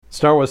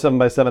Star Wars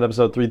 7x7,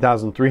 episode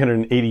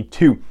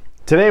 3382.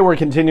 Today we're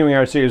continuing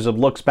our series of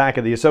looks back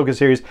at the Ahsoka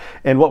series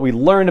and what we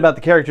learned about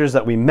the characters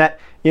that we met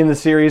in the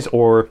series,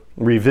 or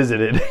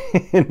revisited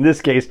in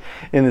this case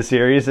in the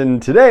series.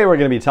 And today we're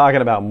going to be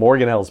talking about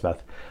Morgan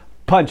Elsbeth.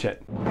 Punch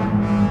it.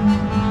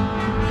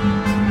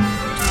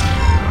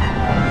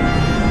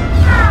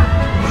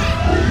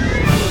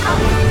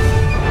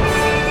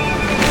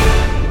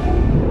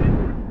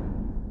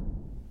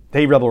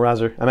 Hey Rebel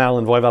Rouser, I'm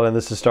Alan Voivod and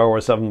this is Star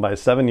Wars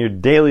 7x7, your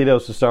daily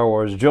dose of Star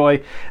Wars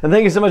joy, and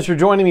thank you so much for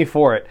joining me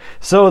for it.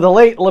 So the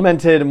late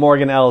lamented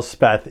Morgan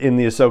Elsbeth in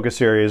the Ahsoka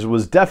series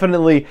was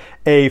definitely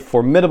a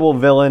formidable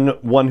villain,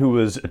 one who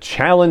was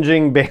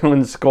challenging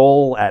Baylan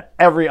Skoll at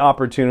every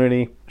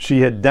opportunity.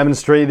 She had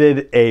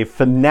demonstrated a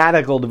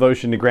fanatical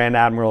devotion to Grand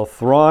Admiral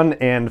Thrawn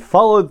and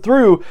followed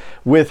through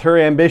with her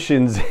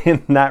ambitions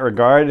in that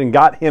regard and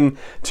got him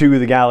to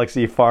the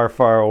galaxy far,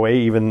 far away,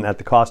 even at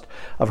the cost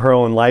of her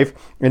own life.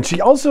 And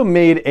she also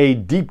made a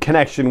deep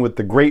connection with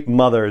the Great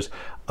Mothers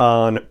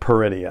on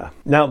Peridea.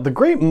 Now, the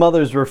Great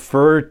Mothers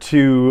refer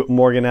to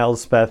Morgan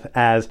Elsbeth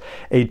as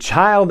a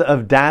child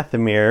of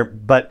Dathomir,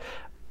 but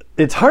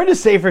it's hard to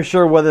say for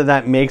sure whether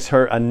that makes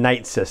her a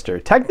Night Sister.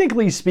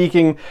 Technically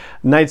speaking,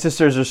 Night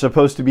Sisters are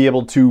supposed to be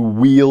able to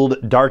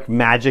wield dark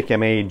magic,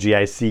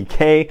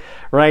 M-A-G-I-C-K,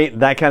 right?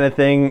 That kind of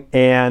thing.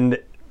 And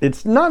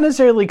it's not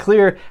necessarily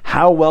clear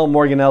how well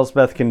Morgan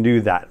Elsbeth can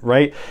do that,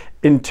 right?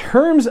 In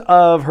terms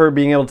of her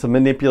being able to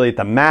manipulate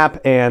the map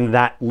and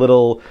that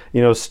little,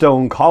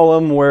 stone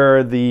column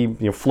where the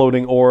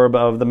floating orb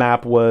of the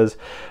map was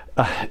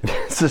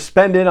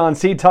suspended on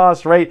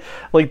Cetos, right?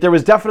 Like, there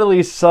was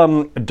definitely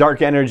some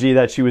dark energy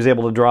that she was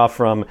able to draw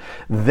from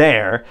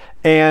there.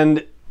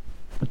 And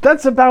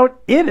that's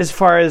about it as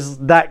far as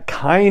that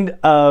kind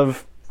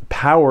of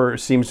power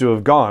seems to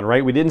have gone,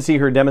 right? We didn't see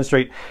her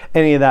demonstrate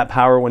any of that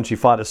power when she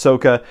fought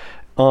Ahsoka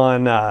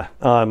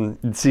on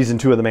season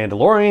 2 of The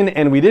Mandalorian,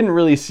 and we didn't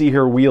really see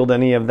her wield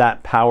any of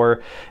that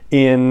power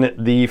in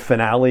the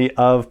finale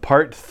of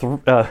part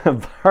 8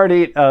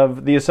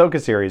 of the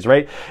Ahsoka series,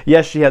 right?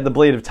 Yes, she had the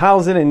Blade of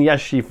Talzin, and yes,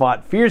 she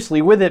fought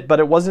fiercely with it, but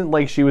it wasn't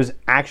like she was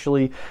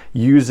actually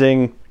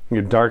using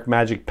dark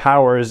magic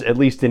powers, at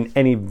least in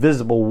any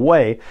visible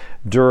way,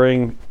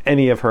 during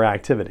any of her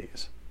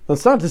activities.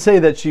 That's not to say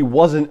that she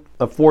wasn't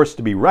a force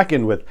to be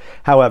reckoned with,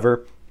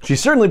 however. She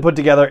certainly put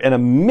together an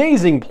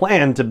amazing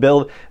plan to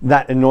build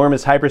that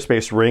enormous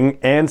hyperspace ring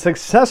and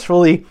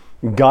successfully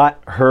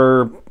got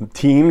her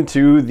team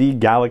to the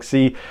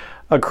galaxy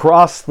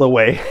across the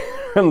way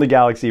from the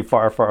galaxy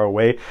far, far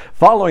away,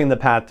 following the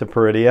path to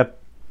Peridea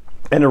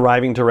and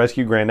arriving to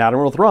rescue Grand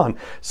Admiral Thrawn.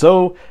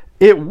 So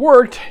it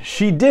worked.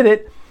 She did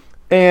it.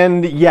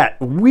 And yet,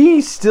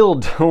 we still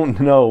don't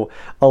know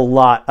a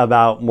lot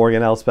about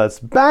Morgan Elsbeth's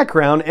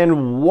background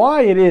and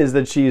why it is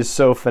that she is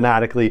so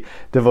fanatically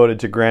devoted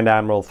to Grand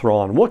Admiral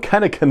Thrawn. What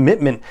kind of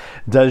commitment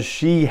does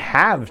she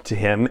have to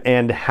him,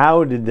 and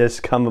how did this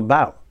come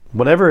about?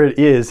 Whatever it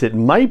is, it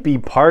might be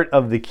part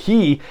of the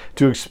key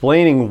to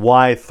explaining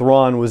why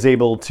Thrawn was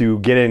able to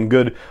get in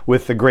good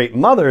with the Great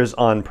Mothers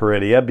on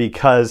Peridea,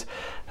 because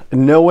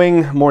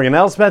knowing Morgan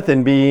Elsbeth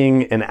and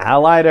being an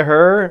ally to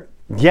her,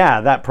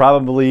 yeah, that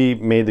probably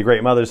made the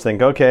Great Mothers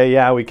think, okay,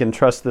 yeah, we can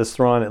trust this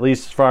Thrawn at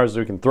least as far as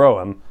we can throw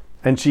him.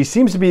 And she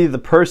seems to be the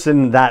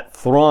person that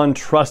Thrawn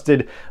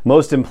trusted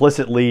most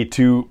implicitly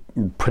to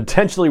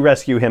potentially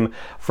rescue him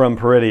from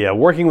Peridea.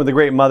 Working with the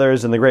Great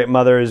Mothers and the Great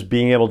Mothers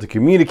being able to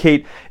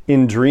communicate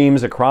in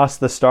dreams across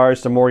the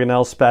stars to Morgan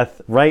Elsbeth,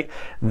 right?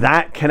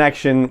 That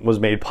connection was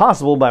made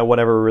possible by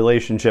whatever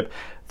relationship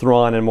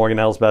Thrawn and Morgan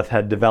Elsbeth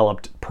had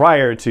developed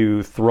prior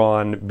to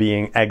Thrawn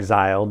being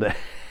exiled,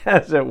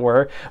 as it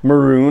were,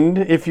 marooned,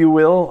 if you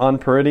will, on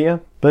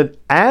Peridea. But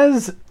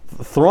as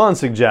Thrawn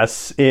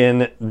suggests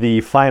in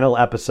the final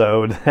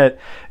episode that,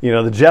 the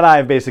Jedi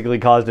have basically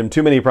caused him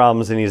too many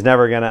problems and he's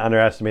never going to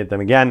underestimate them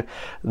again.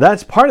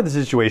 That's part of the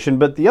situation,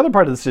 but the other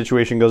part of the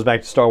situation goes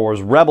back to Star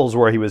Wars Rebels,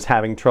 where he was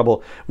having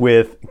trouble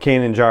with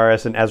Kanan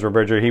Jarrus and Ezra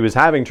Bridger. He was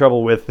having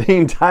trouble with the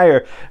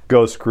entire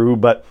Ghost crew,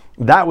 but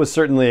that was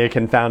certainly a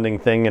confounding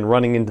thing, and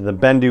running into the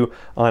Bendu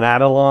on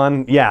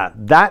Atollon, yeah,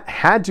 that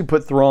had to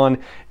put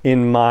Thrawn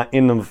in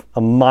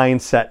a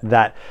mindset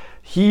that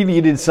he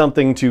needed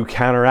something to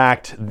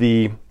counteract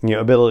the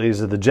abilities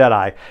of the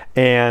Jedi,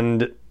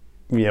 and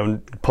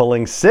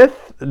pulling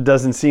Sith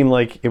doesn't seem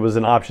like it was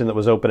an option that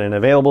was open and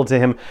available to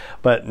him.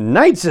 But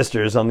Night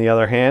Sisters, on the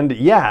other hand,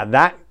 yeah,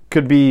 that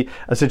could be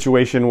a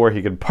situation where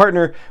he could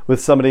partner with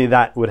somebody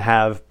that would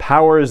have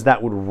powers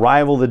that would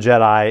rival the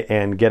Jedi,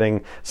 and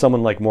getting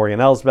someone like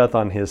Morgan Elsbeth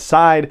on his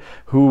side,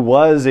 who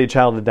was a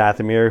child of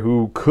Dathomir,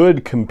 who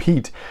could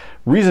compete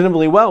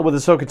reasonably well with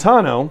Ahsoka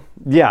Tano,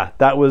 yeah,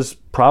 that was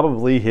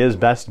probably his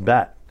best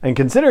bet. And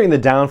considering the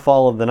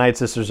downfall of the Night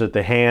Sisters at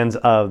the hands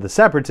of the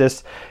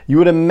Separatists, you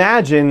would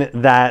imagine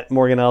that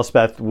Morgan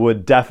Elsbeth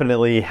would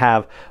definitely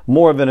have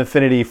more of an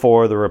affinity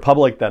for the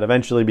Republic that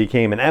eventually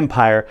became an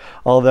empire.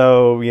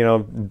 Although,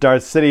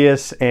 Darth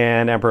Sidious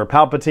and Emperor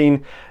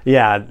Palpatine,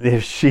 yeah,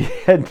 if she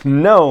had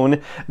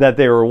known that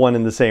they were one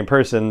and the same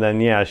person, then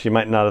yeah, she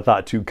might not have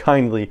thought too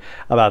kindly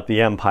about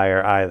the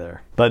empire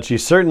either. But she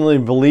certainly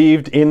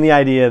believed in the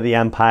idea of the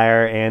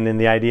Empire and in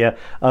the idea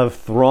of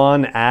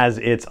Thrawn as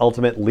its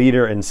ultimate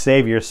leader and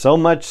savior, so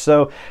much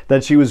so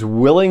that she was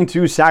willing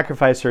to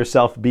sacrifice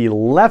herself, be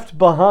left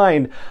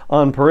behind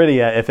on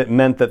Peridia if it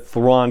meant that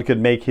Thrawn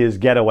could make his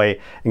getaway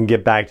and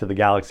get back to the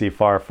galaxy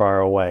far, far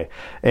away.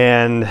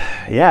 And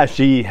yeah,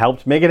 she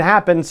helped make it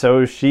happen,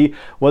 so she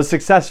was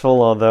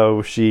successful,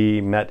 although she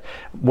met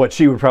what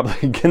she would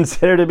probably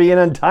consider to be an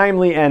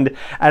untimely end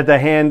at the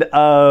hand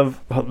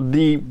of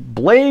the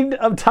blade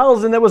of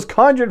Talzin that was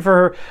conjured for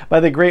her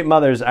by the Great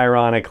Mothers,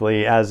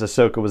 ironically, as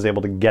Ahsoka was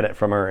able to get it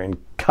from her and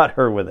cut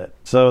her with it.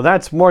 So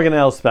that's Morgan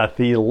Elsbeth,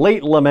 the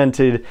late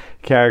lamented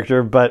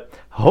character, but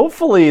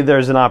hopefully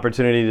there's an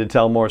opportunity to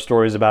tell more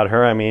stories about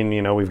her. I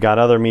mean, we've got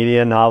other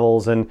media,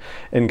 novels, and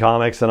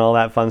comics and all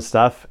that fun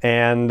stuff,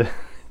 and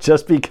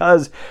just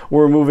because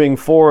we're moving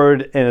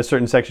forward in a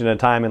certain section at a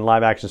time in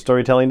live action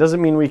storytelling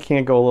doesn't mean we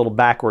can't go a little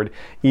backward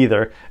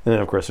either. And then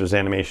of course there's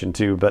animation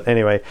too. But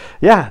anyway,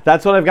 yeah,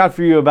 that's what I've got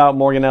for you about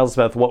Morgan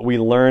Elsbeth, what we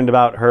learned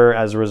about her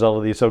as a result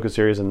of the Ahsoka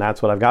series, and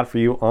that's what I've got for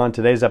you on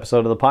today's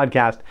episode of the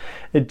podcast.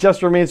 It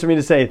just remains for me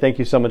to say thank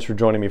you so much for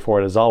joining me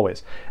for it as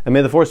always. And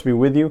may the Force be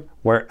with you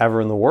wherever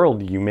in the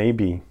world you may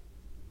be.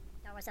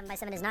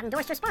 7x7 is not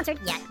endorsed or sponsored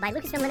yet by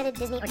Lucasfilm Limited,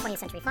 Disney, or 20th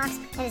Century Fox,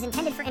 and is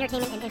intended for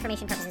entertainment and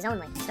information purposes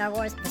only. Star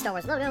Wars, the Star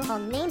Wars logo, all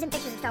names and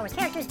pictures of Star Wars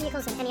characters,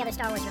 vehicles, and any other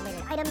Star Wars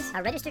related items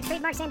are registered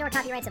trademarks and/or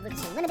copyrights of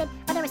Lucasfilm Limited,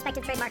 or their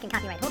respective trademark and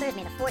copyright holders.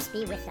 May the Force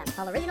be with them.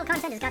 All original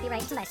content is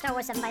copyright by Star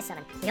Wars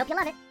 7x7. We hope you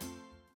love it.